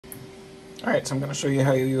Alright, so I'm going to show you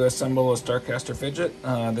how you assemble a StarCaster Fidget.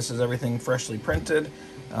 This is everything freshly printed,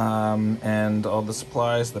 and all the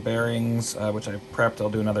supplies, the bearings, which I prepped. I'll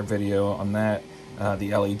do another video on that,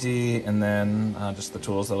 the LED, and then just the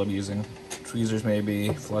tools that I'll be using. Tweezers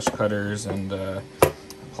maybe, flush cutters, and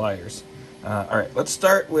pliers. Alright, let's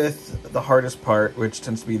start with the hardest part, which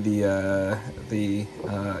tends to be the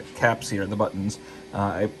caps here, the buttons.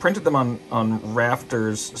 I printed them on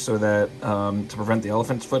rafters so that to prevent the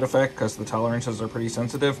elephant's foot effect, because the tolerances are pretty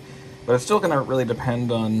sensitive. But it's still going to really depend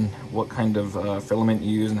on what kind of filament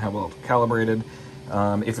you use and how well it's calibrated.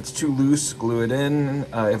 If it's too loose, glue it in.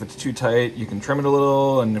 If it's too tight, you can trim it a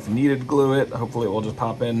little, and if you needed, glue it. Hopefully it will just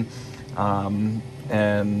pop in.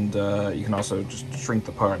 And you can also just shrink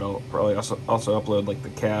the part. I'll probably also upload like the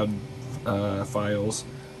CAD files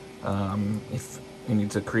if you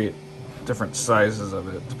need to create different sizes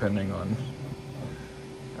of it depending on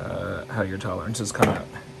how your tolerances come out.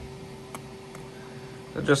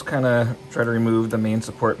 So just kind of try to remove the main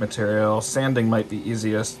support material. Sanding might be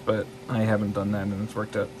easiest, but I haven't done that and it's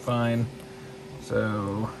worked out fine.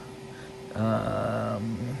 So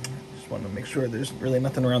just want to make sure there's really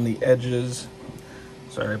nothing around the edges.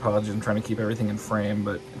 Sorry, apologies, I'm trying to keep everything in frame,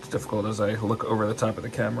 but it's difficult as I look over the top of the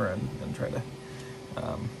camera and try to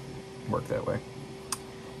work that way.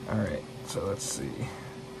 Alright, so let's see.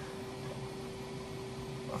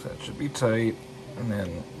 That should be tight, and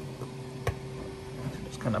then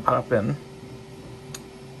just kind of pop in.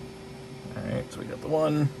 Alright, so we got the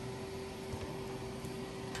one.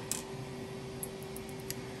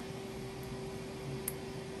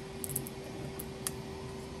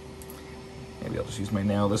 Maybe I'll just use my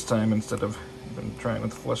nail this time instead of trying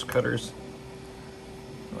with flush cutters.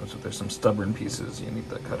 So if there's some stubborn pieces, you need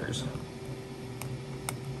the cutters.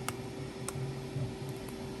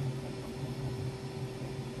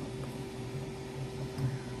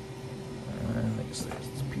 I guess there's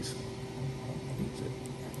this piece needs it.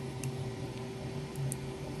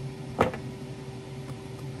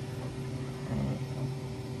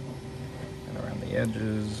 And around the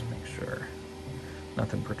edges, make sure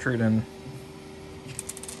nothing protruding.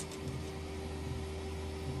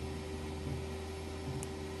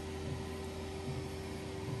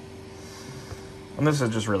 And this is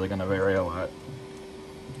just really going to vary a lot.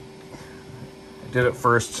 I did it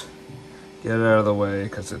first, get it out of the way,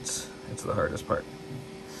 because it's the hardest part.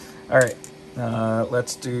 Alright,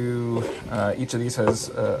 let's do, each of these has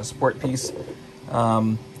a support piece.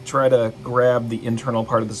 Try to grab the internal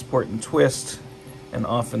part of the support and twist, and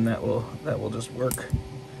often that will just work.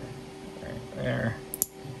 Right there.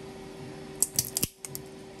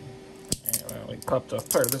 Right, well, we popped off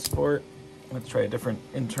part of the support. Let's try a different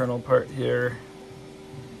internal part here.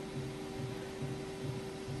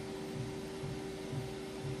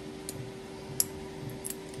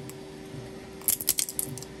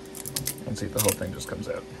 And see if the whole thing just comes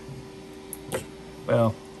out.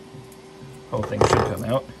 Well, the whole thing should come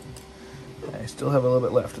out. I still have a little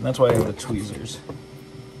bit left, and that's why I have the tweezers.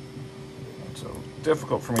 It's so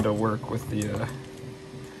difficult for me to work with the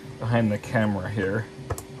behind the camera here,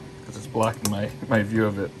 because it's blocking my view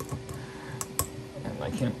of it. And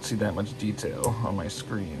I can't see that much detail on my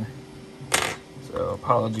screen. So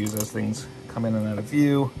apologies as things come in and out of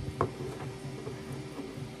view.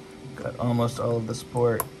 Got almost all of the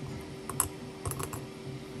support.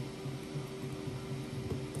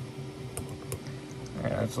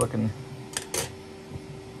 It's looking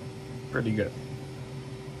pretty good.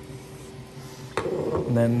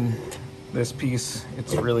 And then this piece,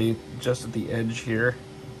 it's really just at the edge here.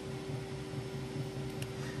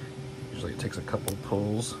 Usually it takes a couple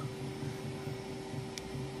pulls.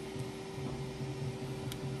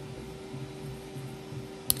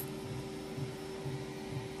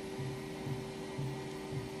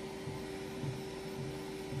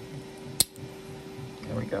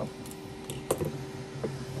 There we go.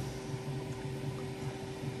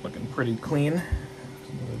 Looking pretty clean.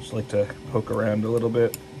 I just like to poke around a little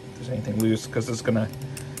bit if there's anything loose, because it's going to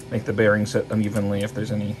make the bearing sit unevenly if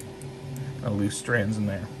there's any loose strands in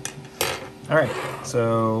there. Alright,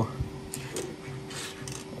 so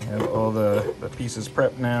we have all the pieces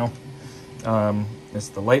prepped now. It's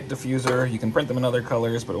the light diffuser. You can print them in other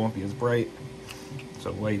colors, but it won't be as bright.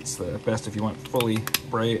 So white's the best if you want fully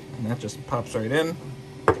bright, and that just pops right in.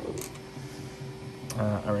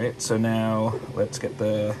 Alright, so now let's get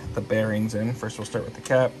the bearings in. First we'll start with the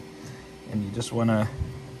cap, and you just want to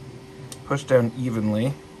push down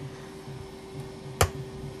evenly.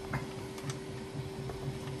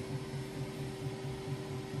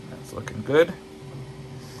 That's looking good.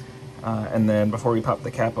 And then before we pop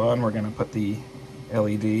the cap on, we're going to put the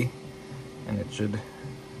LED, and it should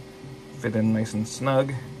fit in nice and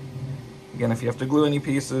snug. Again, if you have to glue any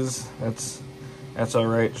pieces, that's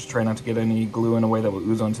alright. Just try not to get any glue in a way that will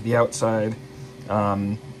ooze onto the outside.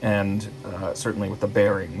 And certainly with the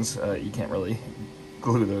bearings, you can't really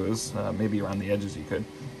glue those. Maybe around the edges you could.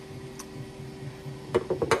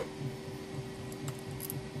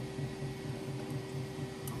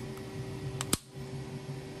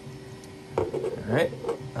 Alright,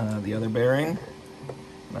 the other bearing,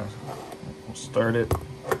 we'll start it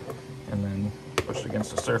and then push it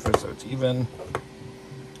against the surface so it's even.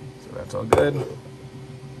 So that's all good. And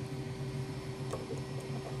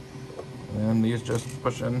then these just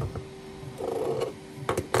push in.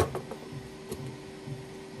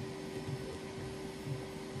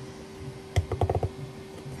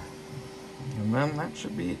 And then that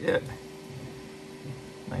should be it.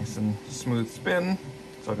 Nice and smooth spin.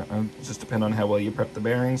 So it'll just depend on how well you prep the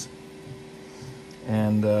bearings.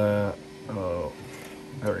 And I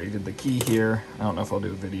already did the key here. I don't know if I'll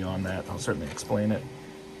do a video on that. I'll certainly explain it.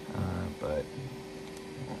 But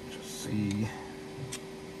let's just see.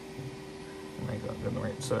 Am I going on the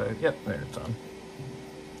right side? Yep, there it's on.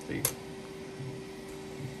 See.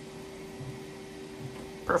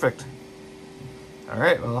 Perfect. All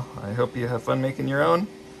right, well, I hope you have fun making your own.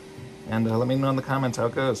 And let me know in the comments how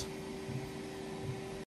it goes.